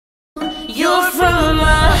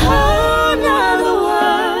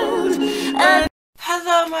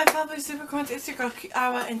Lovely Zebracorns, it's your girl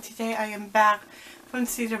Kyara, and today I am back from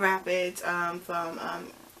Cedar Rapids for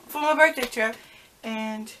my birthday trip,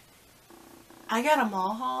 and I got a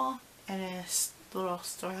mall haul and a little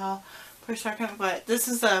store haul for a second, but this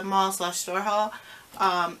is the mall slash store haul.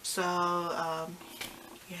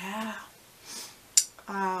 Yeah.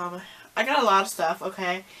 I got a lot of stuff,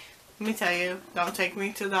 okay? Let me tell you, don't take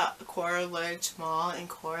me to the Coral Ridge Mall in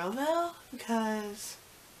Coralville, because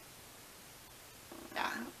yeah,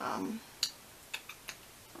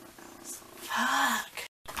 fuck.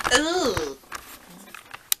 Ooh.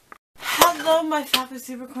 Hello, my fabulous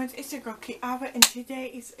Zebracorns. It's your girl Kyara, and today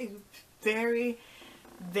is a very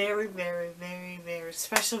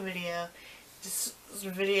special video. This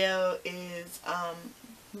video is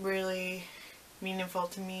really meaningful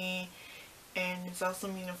to me, and it's also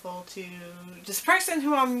meaningful to this person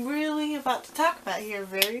who I'm really about to talk about here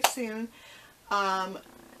very soon.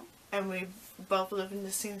 And we both live in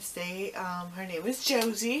the same state. Her name is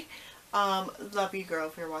Josie. Love you, girl,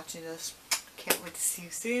 if you're watching this. Can't wait to see you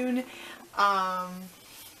soon. 9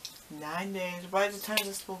 days. By the time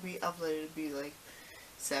this will be uploaded, it'll be like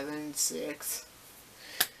 6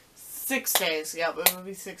 days. Yep, it will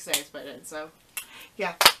be 6 days by then. So,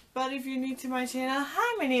 yeah. But if you're new to my channel,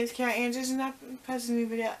 hi, my name is Kyara Andrews, and I post a new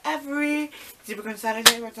video every Zebracorn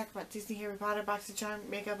Saturday where I talk about Disney, Harry Potter, boxing charm,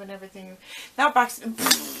 makeup, and everything. Not boxing.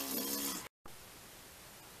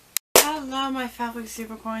 Hello, my fabulous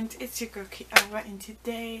Zebracorns. It's your girl Kyara, and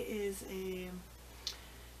today is a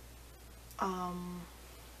how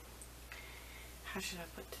should I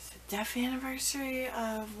put this? A death anniversary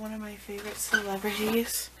of one of my favorite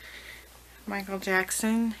celebrities, Michael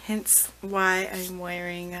Jackson. Hence why I'm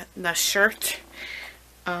wearing the shirt.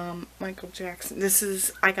 Michael Jackson.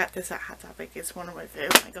 I got this at Hot Topic. It's one of my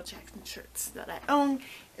favorite Michael Jackson shirts that I own.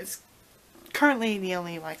 It's currently the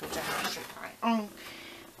only Michael Jackson shirt I own.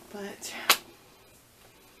 But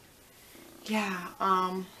yeah,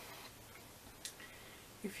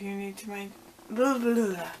 if you're new to my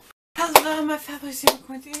hello, my fabulous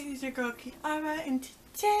Zebracorns, it's your girl Kyara, and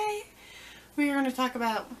today we are going to talk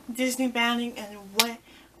about Disney bounding and what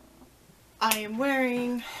I am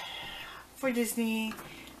wearing for Disney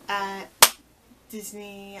at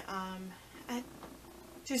Disney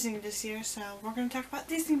this year. So we're going to talk about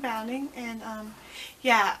Disney bounding, and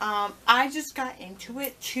I just got into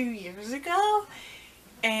it 2 years ago,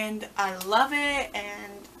 and I love it,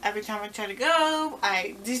 and every time I try to go,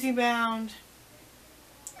 I Disney bound.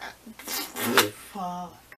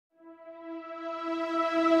 Fuck.